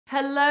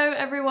Hello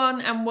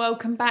everyone and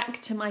welcome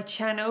back to my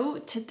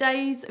channel.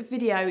 Today's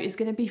video is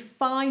going to be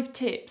 5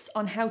 tips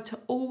on how to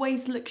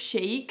always look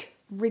chic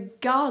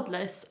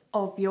regardless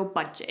of your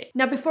budget.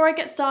 Now before I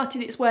get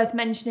started, it's worth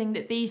mentioning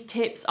that these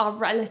tips are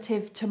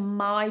relative to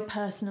my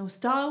personal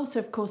style, so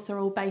of course they're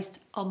all based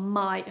on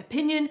my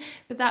opinion,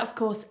 but that of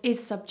course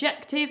is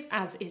subjective,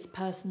 as is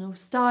personal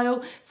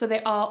style, so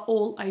they are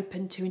all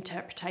open to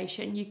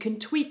interpretation. You can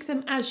tweak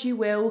them as you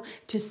will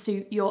to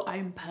suit your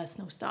own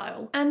personal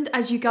style. And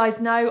as you guys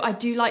know, I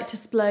do like to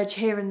splurge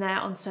here and there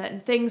on certain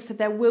things, so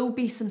there will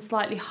be some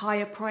slightly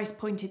higher price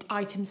pointed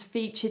items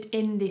featured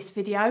in this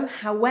video.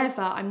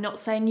 However, I'm not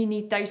saying you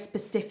need those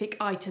specific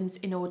items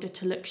in order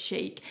to look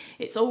chic.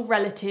 It's all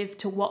relative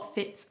to what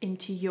fits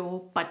into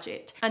your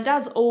budget. And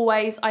as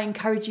always, I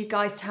encourage you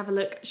guys to have a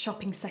look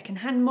shopping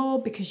secondhand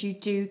more, because you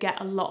do get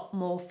a lot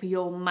more for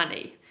your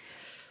money.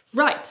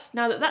 Right,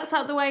 now that that's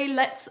out of the way,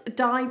 let's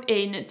dive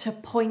in to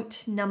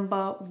point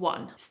number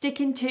 1.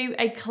 Sticking to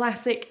a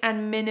classic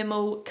and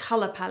minimal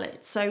colour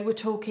palette. So we're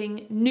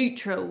talking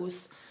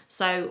neutrals.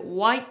 So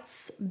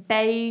whites,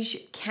 beige,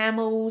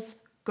 camels,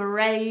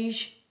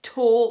 greige,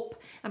 taupe,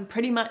 and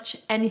pretty much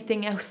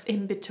anything else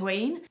in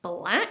between.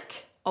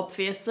 Black,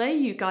 obviously,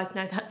 you guys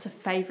know that's a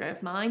favourite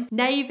of mine.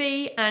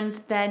 Navy, and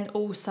then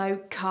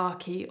also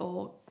khaki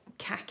or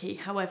khaki,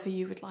 however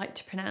you would like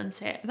to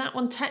pronounce it. That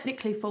one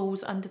technically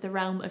falls under the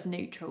realm of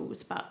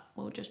neutrals, but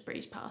we'll just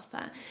breeze past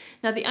that.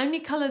 Now, the only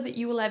colour that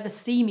you will ever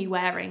see me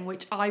wearing,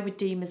 which I would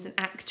deem as an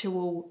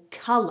actual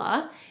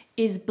colour,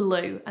 is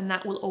blue, and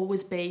that will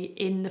always be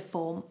in the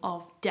form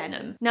of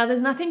denim. Now,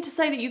 there's nothing to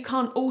say that you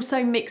can't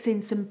also mix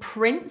in some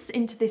prints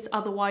into this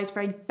otherwise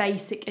very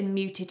basic and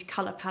muted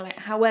colour palette.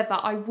 However,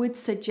 I would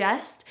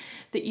suggest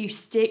that you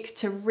stick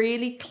to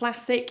really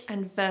classic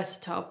and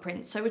versatile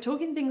prints. So we're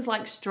talking things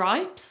like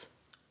stripes,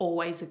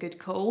 always a good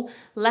call.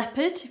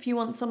 Leopard, if you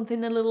want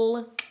something a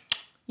little,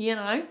 you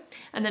know,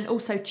 and then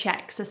also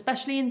checks,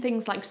 especially in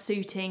things like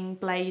suiting,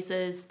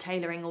 blazers,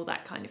 tailoring, all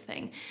that kind of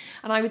thing.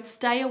 And I would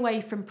stay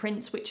away from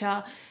prints which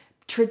are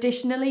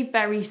traditionally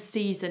very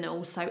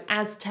seasonal, so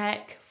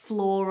Aztec,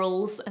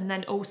 florals, and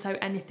then also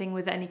anything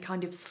with any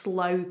kind of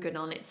slogan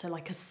on it, so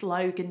like a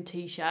slogan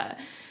t-shirt.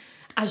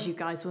 As you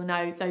guys will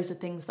know, those are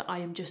things that I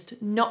am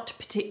just not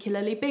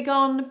particularly big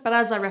on, but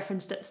as I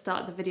referenced at the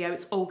start of the video,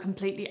 it's all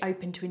completely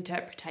open to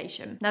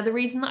interpretation. Now, the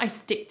reason that I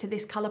stick to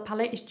this colour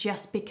palette is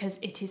just because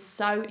it is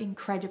so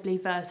incredibly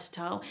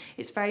versatile.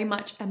 It's very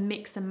much a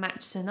mix and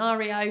match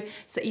scenario,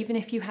 so even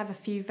if you have a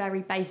few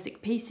very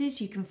basic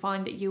pieces, you can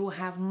find that you will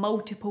have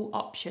multiple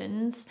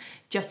options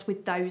just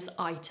with those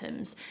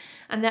items.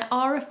 And there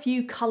are a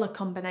few colour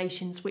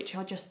combinations which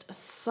are just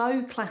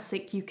so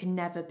classic you can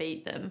never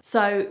beat them.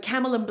 So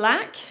camel and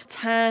black,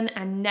 tan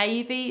and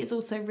navy is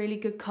also a really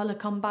good colour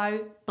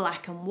combo,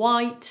 black and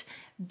white,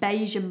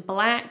 beige and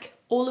black.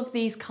 All of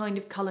these kind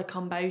of colour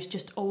combos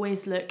just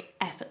always look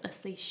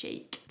effortlessly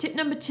chic. Tip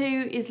number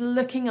 2 is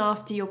looking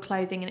after your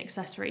clothing and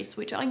accessories,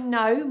 which I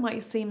know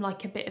might seem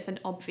like a bit of an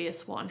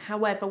obvious one.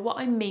 However, what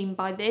I mean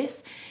by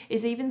this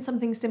is even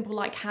something simple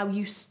like how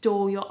you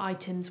store your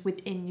items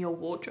within your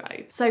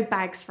wardrobe. So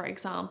bags, for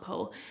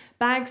example.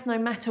 Bags, no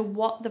matter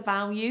what the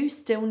value,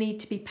 still need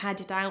to be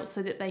padded out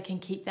so that they can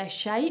keep their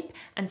shape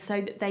and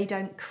so that they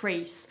don't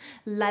crease.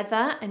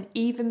 Leather and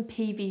even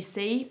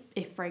PVC,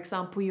 if for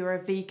example you're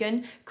a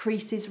vegan,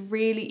 creases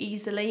really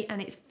easily, and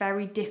it's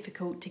very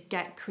difficult to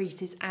get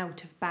creases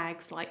out of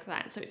bags like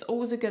that. So it's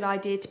always a good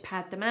idea to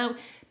pad them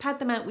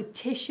out with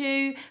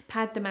tissue,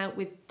 pad them out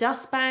with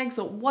dust bags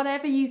or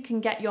whatever you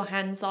can get your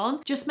hands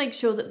on. Just make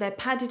sure that they're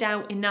padded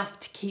out enough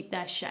to keep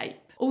their shape.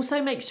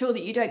 Also make sure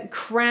that you don't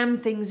cram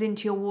things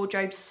into your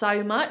wardrobe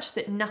so much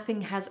that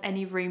nothing has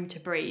any room to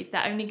breathe.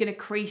 They're only going to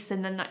crease,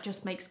 and then that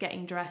just makes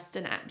getting dressed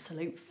an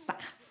absolute faff.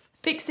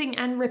 Fixing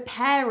and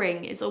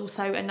repairing is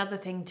also another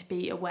thing to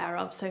be aware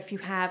of. So if you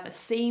have a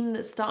seam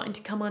that's starting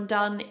to come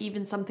undone,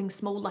 even something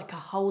small like a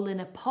hole in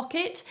a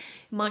pocket,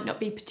 it might not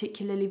be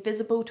particularly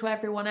visible to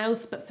everyone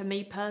else, but for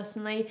me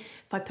personally,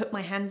 if I put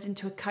my hands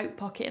into a coat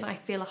pocket and I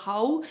feel a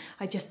hole,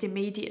 I just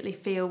immediately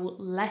feel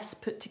less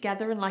put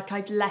together and like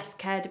I've less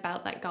cared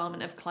about that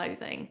garment of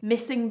clothing.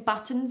 Missing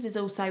buttons is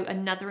also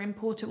another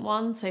important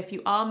one. So if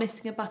you are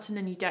missing a button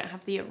and you don't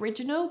have the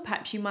original,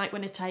 perhaps you might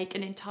want to take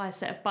an entire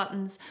set of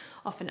buttons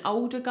off an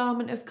older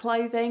garment of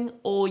clothing,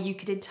 or you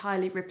could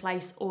entirely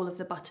replace all of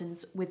the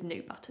buttons with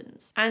new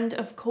buttons. And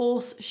of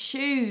course,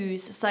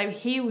 shoes. So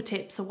heel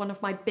tips are one of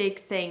my big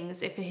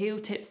things. If a heel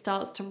tip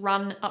starts to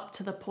run up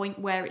to the point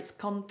where it's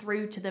gone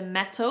through to the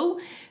metal,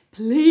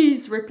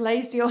 please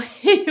replace your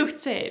heel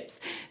tips,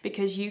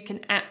 because you can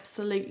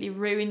absolutely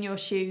ruin your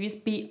shoes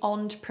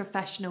beyond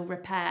professional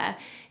repair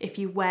if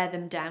you wear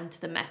them down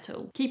to the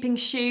metal. Keeping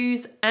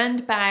shoes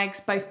and bags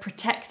both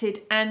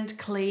protected and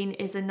clean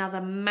is another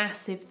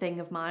massive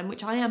thing of mine,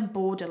 which I am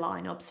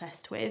borderline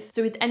obsessed with.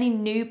 So with any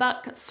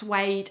nubuck,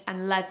 suede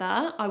and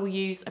leather, I will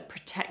use a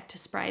protector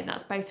spray, and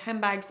that's both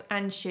handbags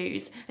and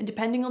shoes. And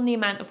depending on the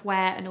amount of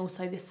wear and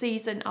also the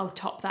season, I'll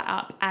top that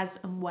up as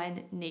and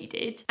when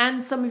needed.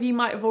 And some of you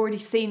might have already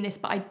seen this,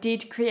 but I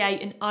did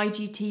create an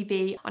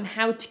IGTV on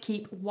how to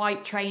keep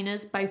white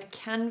trainers, both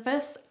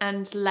canvas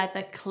and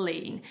leather,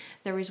 clean.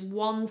 There is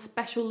one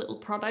special little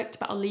product,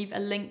 but I'll leave a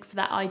link for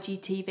that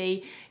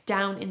IGTV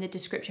down in the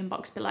description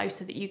box below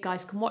so that you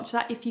guys can watch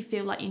that if you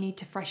feel like you need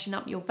to freshen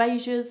up your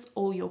Vejas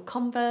or your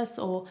Converse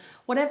or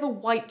whatever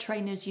white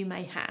trainers you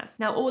may have.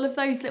 Now, all of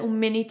those little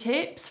mini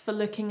tips for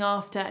looking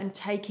after and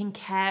taking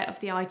care of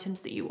the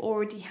items that you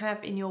already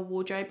have in your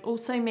wardrobe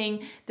also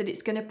mean that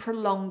it's going to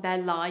prolong their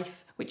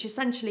life, which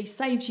essentially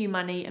saves you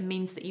money and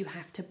means that you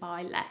have to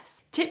buy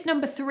less. Tip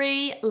number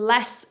 3,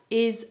 less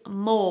is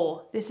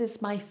more. This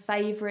is my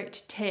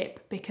favorite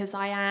tip because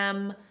I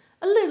am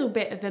a little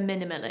bit of a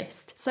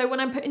minimalist. So when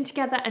I'm putting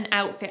together an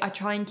outfit, I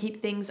try and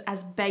keep things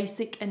as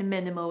basic and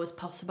minimal as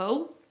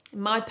possible. In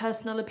my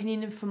personal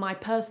opinion and for my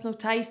personal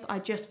taste, I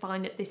just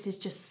find that this is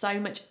just so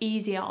much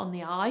easier on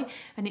the eye,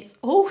 and it's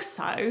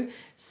also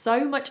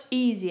so much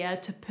easier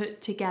to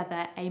put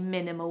together a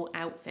minimal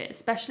outfit,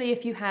 especially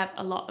if you have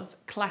a lot of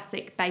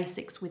classic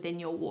basics within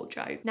your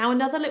wardrobe. Now,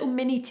 another little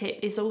mini tip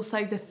is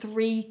also the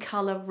 3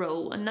 colour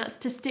rule, and that's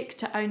to stick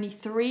to only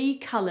 3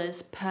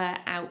 colours per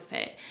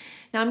outfit.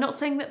 Now, I'm not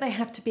saying that they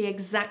have to be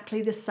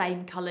exactly the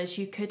same colours.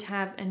 You could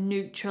have a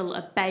neutral,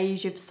 a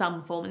beige of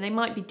some form, and they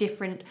might be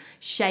different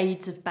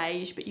shades of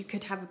beige, but you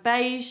could have a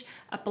beige,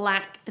 a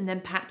black, and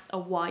then perhaps a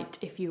white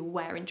if you're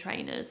wearing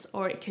trainers.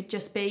 Or it could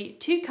just be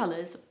 2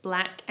 colours,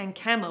 black and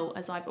camel,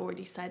 as I've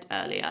already said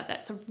earlier.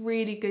 That's a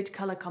really good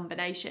colour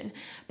combination.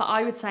 But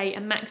I would say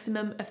a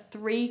maximum of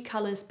 3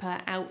 colours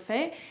per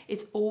outfit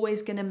is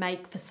always going to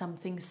make for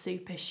something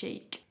super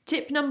chic.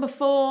 Tip number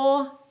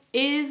 4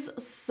 is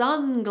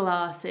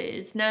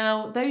sunglasses.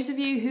 Now, those of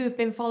you who have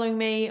been following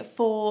me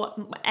for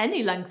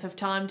any length of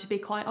time, to be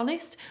quite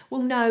honest,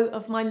 will know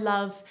of my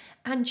love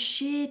and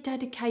sheer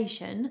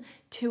dedication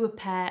to a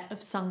pair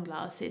of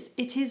sunglasses.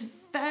 It is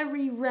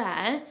very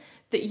rare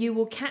that you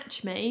will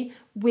catch me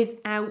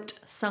without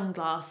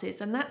sunglasses,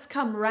 and that's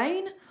come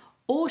rain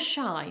or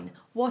shine.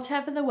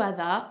 Whatever the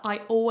weather,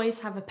 I always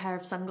have a pair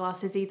of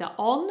sunglasses either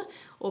on,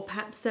 or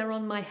perhaps they're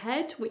on my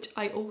head, which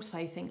I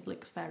also think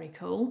looks very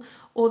cool,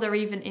 or they're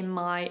even in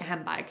my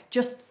handbag,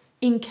 just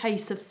in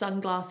case of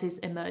sunglasses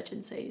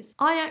emergencies.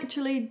 I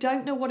actually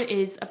don't know what it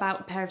is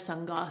about a pair of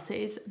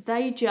sunglasses.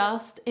 They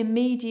just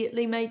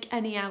immediately make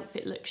any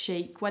outfit look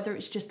chic, whether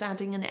it's just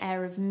adding an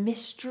air of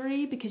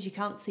mystery because you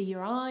can't see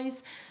your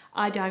eyes.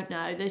 I don't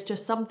know, there's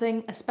just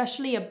something,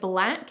 especially a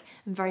black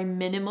and very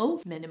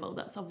minimal,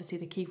 that's obviously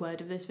the key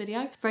word of this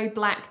video, very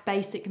black,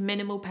 basic,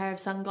 minimal pair of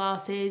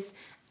sunglasses,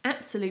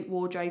 absolute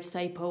wardrobe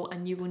staple,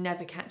 and you will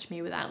never catch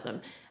me without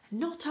them.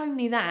 Not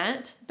only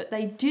that, but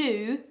they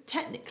do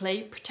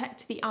technically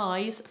protect the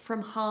eyes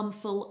from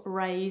harmful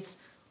rays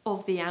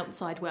of the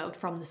outside world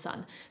from the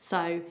sun.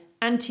 So,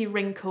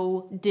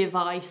 anti-wrinkle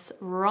device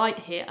right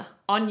here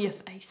on your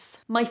face.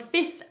 My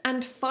 5th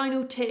and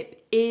final tip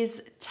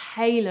is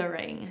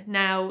tailoring.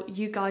 Now,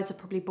 you guys are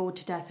probably bored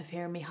to death of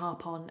hearing me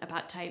harp on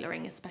about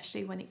tailoring,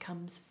 especially when it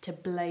comes to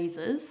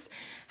blazers.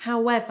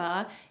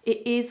 However,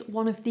 it is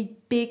one of the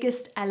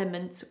biggest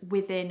elements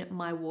within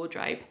my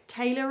wardrobe.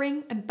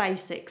 Tailoring and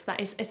basics, that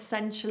is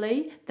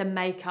essentially the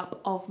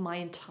makeup of my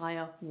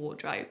entire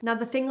wardrobe. Now,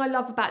 the thing I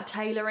love about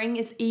tailoring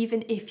is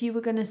even if you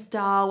were going to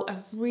style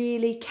a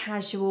really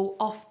casual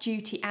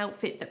off-duty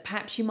outfit that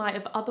perhaps you might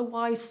have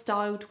otherwise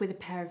styled with a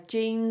pair of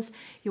jeans,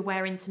 you're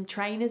wearing some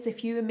trainers,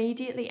 if you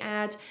immediately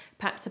add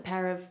perhaps a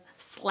pair of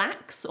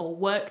slacks or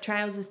work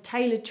trousers,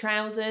 tailored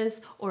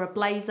trousers, or a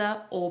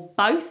blazer, or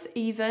both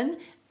even,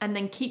 and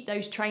then keep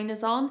those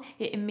trainers on,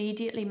 it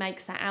immediately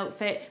makes that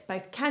outfit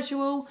both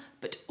casual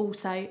but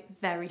also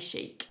very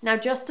chic. Now,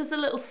 just as a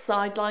little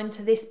sideline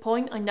to this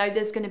point, I know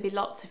there's going to be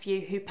lots of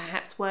you who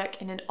perhaps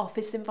work in an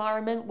office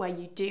environment where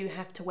you do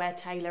have to wear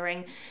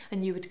tailoring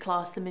and you would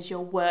class them as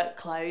your work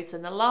clothes,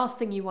 and the last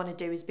thing you want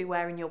to do is be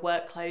wearing your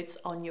work clothes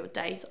on your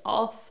days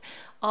off.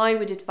 I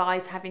would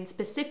advise having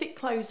specific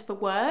clothes for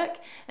work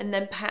and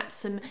then perhaps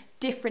some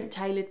different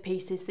tailored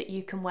pieces that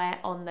you can wear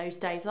on those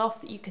days off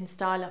that you can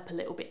style up a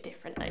little bit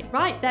differently.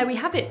 Right, there we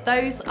have it.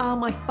 Those are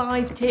my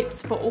 5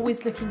 tips for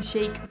always looking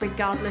chic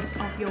regardless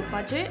of your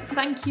budget.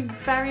 Thank you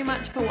very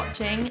much for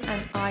watching,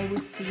 and I will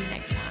see you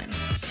next time.